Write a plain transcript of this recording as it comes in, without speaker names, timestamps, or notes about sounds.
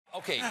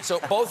Okay, so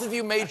both of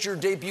you made your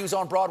debuts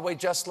on Broadway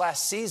just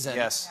last season.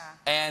 Yes. Yeah.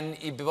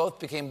 And you both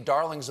became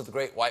darlings of the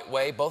Great White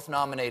Way, both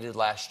nominated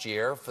last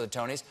year for the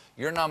Tonys.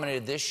 You're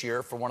nominated this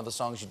year for one of the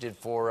songs you did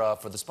for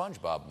the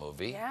SpongeBob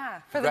movie.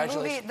 Yeah, for the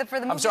movie.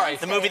 I'm sorry,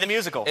 the movie, the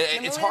musical.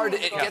 It's hard,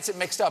 it gets it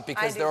mixed up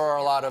because there are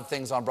a lot of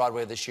things on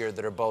Broadway this year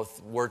that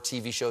were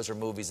TV shows or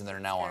movies and that are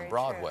now on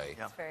Broadway.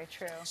 That's very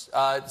true.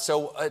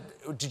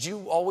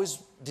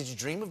 Did you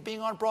dream of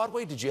being on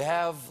Broadway? Did you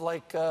have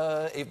like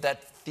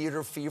that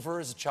theater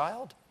fever as a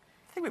child?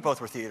 I think we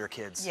both were theater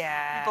kids.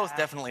 Yeah. We both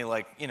definitely,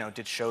 like,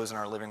 did shows in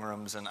our living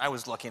rooms, and I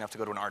was lucky enough to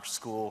go to an art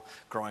school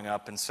growing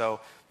up, and so,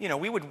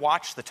 we would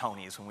watch the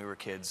Tonys when we were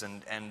kids,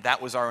 and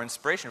that was our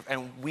inspiration.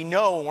 And we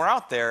know when we're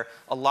out there,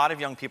 a lot of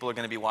young people are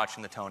going to be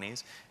watching the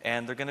Tonys,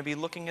 and they're going to be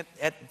looking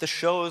at the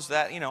shows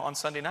that, on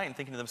Sunday night and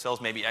thinking to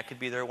themselves, maybe I could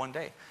be there one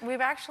day.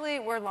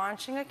 We're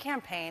launching a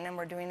campaign, and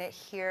we're doing it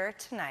here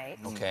tonight.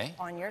 Okay.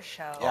 On your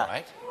show. Yeah. All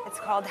right. It's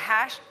called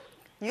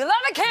You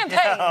love a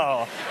campaign!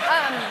 No.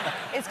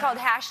 It's called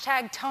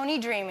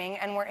 #TonyDreaming,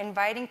 and we're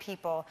inviting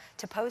people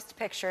to post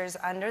pictures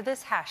under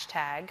this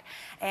hashtag,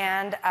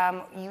 and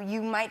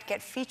you might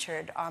get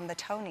featured on the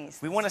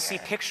Tonys. We want to see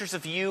pictures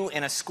of you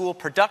in a school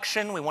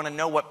production. We want to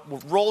know what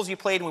roles you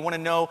played, and we want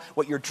to know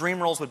what your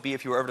dream roles would be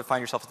if you were ever to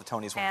find yourself at the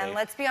Tonys one day. And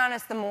let's be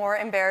honest, the more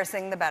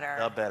embarrassing, the better.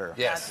 The better.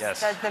 Yes.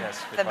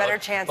 The better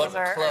chances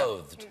are.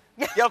 Clothed.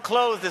 Yo,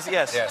 clothed is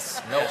yes.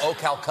 Yes. No, oh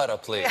Calcutta,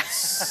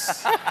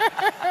 please.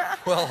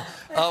 Well,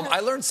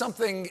 I learned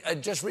something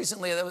just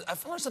recently. I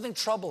learned something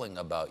troubling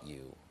about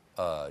you,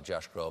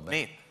 Josh Groban.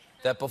 Neat.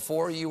 That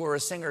before you were a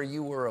singer,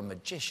 you were a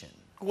magician.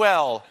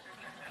 Well.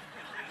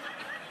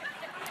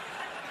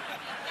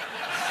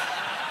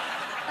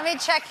 Let me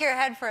check your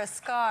head for a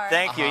scar.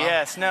 Thank you,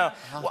 yes. No.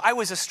 Well, I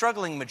was a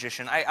struggling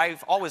magician.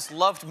 I've always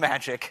loved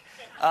magic.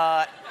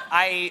 As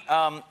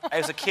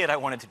a kid, I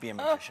wanted to be a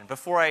magician.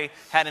 Before I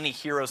had any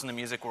heroes in the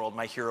music world,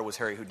 my hero was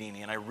Harry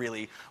Houdini, and I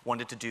really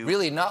wanted to do...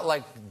 Really? Not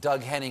like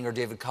Doug Henning or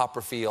David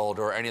Copperfield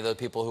or any of the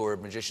people who were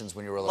magicians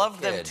when you were a little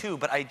kid? Loved them, too,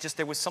 but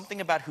there was something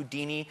about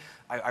Houdini.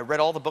 I read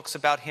all the books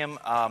about him,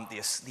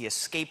 the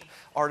escape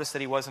artist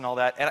that he was and all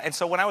that. And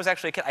so when I was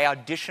actually a kid, I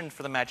auditioned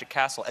for the Magic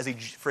Castle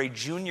for a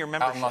junior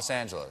membership. Out in Los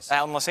Angeles?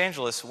 Out in Los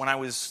Angeles when I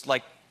was,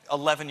 like,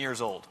 11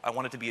 years old. I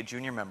wanted to be a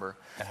junior member.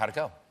 And how'd it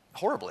go?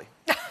 Horribly.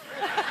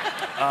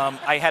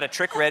 I had a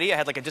trick ready. I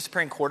had like a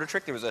disappearing quarter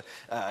trick. There was a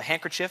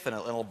handkerchief and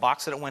a little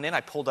box that it went in.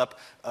 I pulled up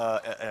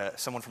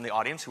someone from the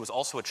audience who was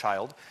also a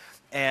child,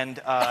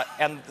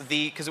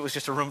 because it was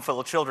just a room full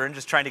of children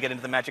just trying to get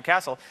into the Magic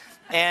Castle,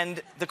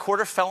 and the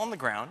quarter fell on the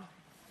ground,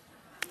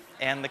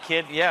 and the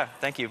kid,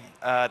 thank you,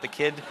 the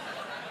kid,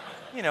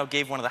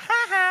 gave one of the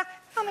ha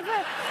on the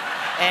ground,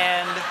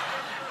 and.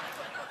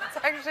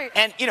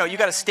 And you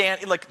got to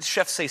stand, like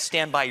chefs say,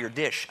 stand by your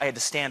dish. I had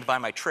to stand by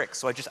my trick,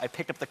 so I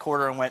picked up the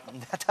quarter and went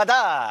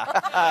ta-da,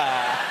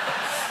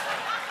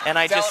 and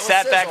I just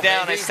sat back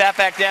down. I sat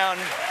back down.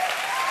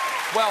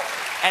 Well,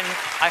 and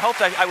I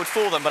hoped I would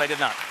fool them, but I did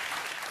not.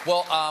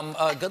 Well,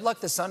 good luck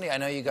this Sunday. I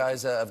know you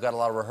guys have got a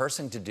lot of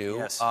rehearsing to do.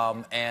 Yes.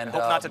 And I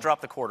hope not to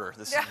drop the quarter.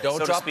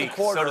 Don't drop the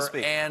quarter. So to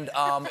speak. And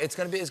it's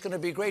going to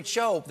be a great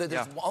show.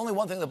 There's only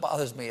one thing that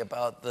bothers me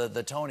about the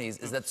Tonys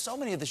is that so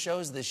many of the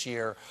shows this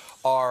year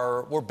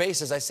were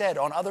based, as I said,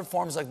 on other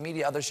forms like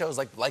media, other shows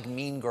like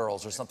Mean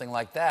Girls or something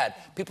like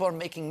that. People are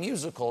making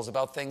musicals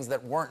about things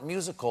that weren't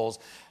musicals,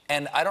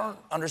 and I don't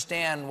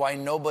understand why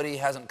nobody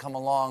hasn't come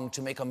along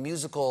to make a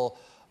musical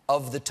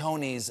of the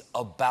Tonys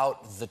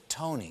about the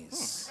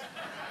Tonys.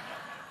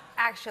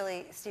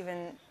 Actually,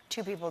 Stephen,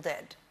 two people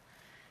did.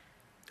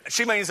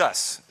 She means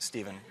us,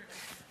 Stephen.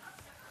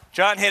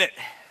 John, hit it.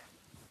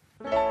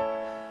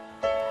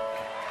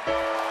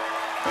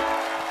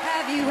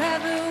 Have you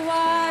ever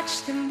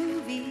watched a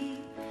movie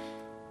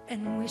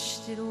and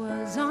wished it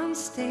was on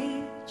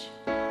stage?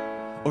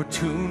 Or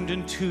tuned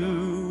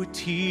into a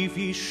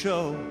TV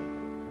show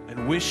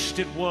and wished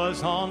it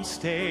was on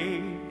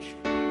stage?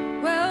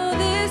 Well,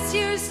 this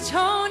year's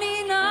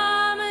Tony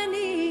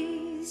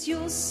nominees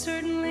you'll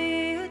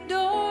certainly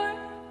adore.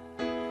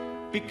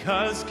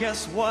 Because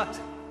guess what?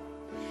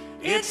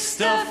 It's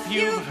stuff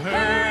you've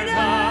heard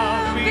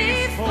of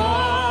before.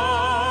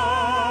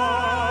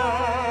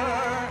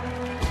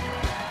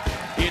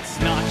 It's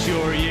not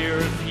your year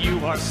if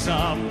you are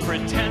some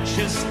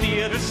pretentious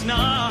theater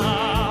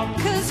snob.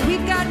 'Cause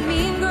we've got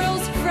Mean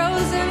Girls,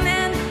 Frozen,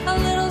 and a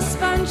little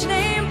sponge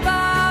named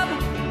Bob.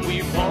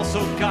 We've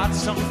also got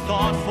some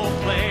thoughtful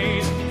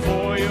plays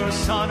for your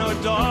son or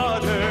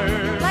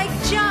daughter. Like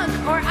Junk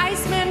or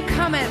Iceman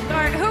Comet,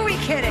 or who are we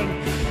kidding?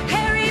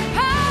 Harry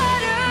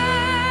Potter!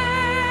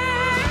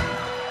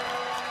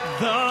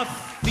 The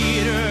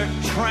theater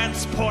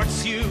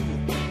transports you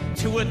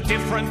to a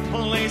different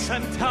place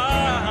and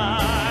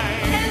time.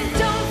 And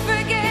don't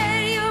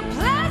forget your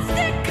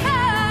plastic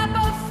cup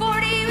of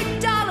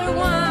 $40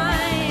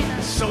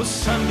 wine. So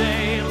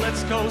Sunday,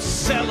 let's go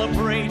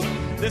celebrate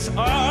this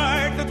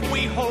art that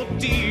we hold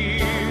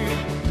dear.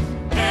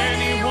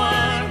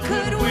 Anyone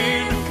could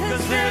win,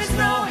 'cause there's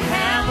no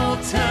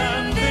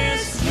Hamilton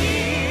this year.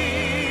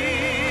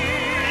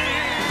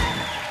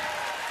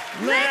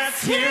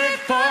 Let's hear it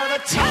for the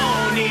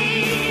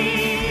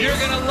Tonys. You're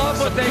gonna love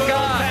what they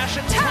got.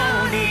 Fashion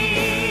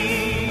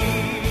Tonys.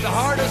 The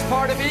hardest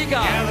part of EGOT.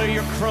 Gather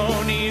your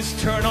cronies,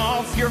 turn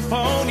off your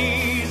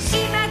phonies.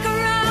 Eat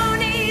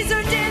macaronis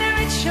or dinner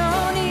at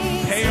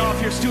Shoney's. Pay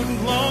off your student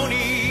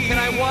loanies. Can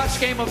I watch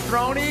Game of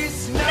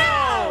Thrones?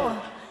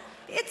 No!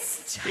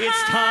 It's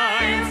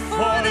Time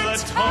for the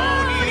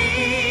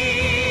Tonys.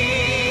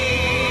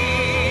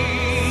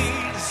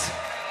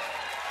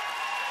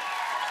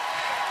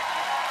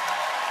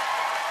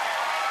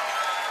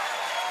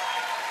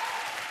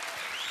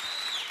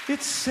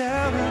 It's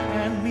Sarah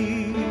and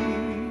me.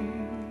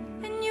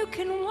 And you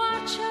can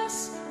watch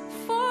us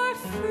for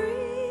free.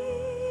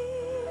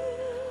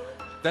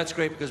 That's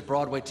great because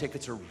Broadway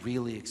tickets are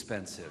really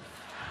expensive.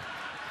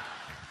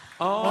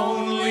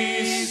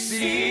 Only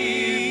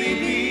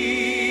CBS.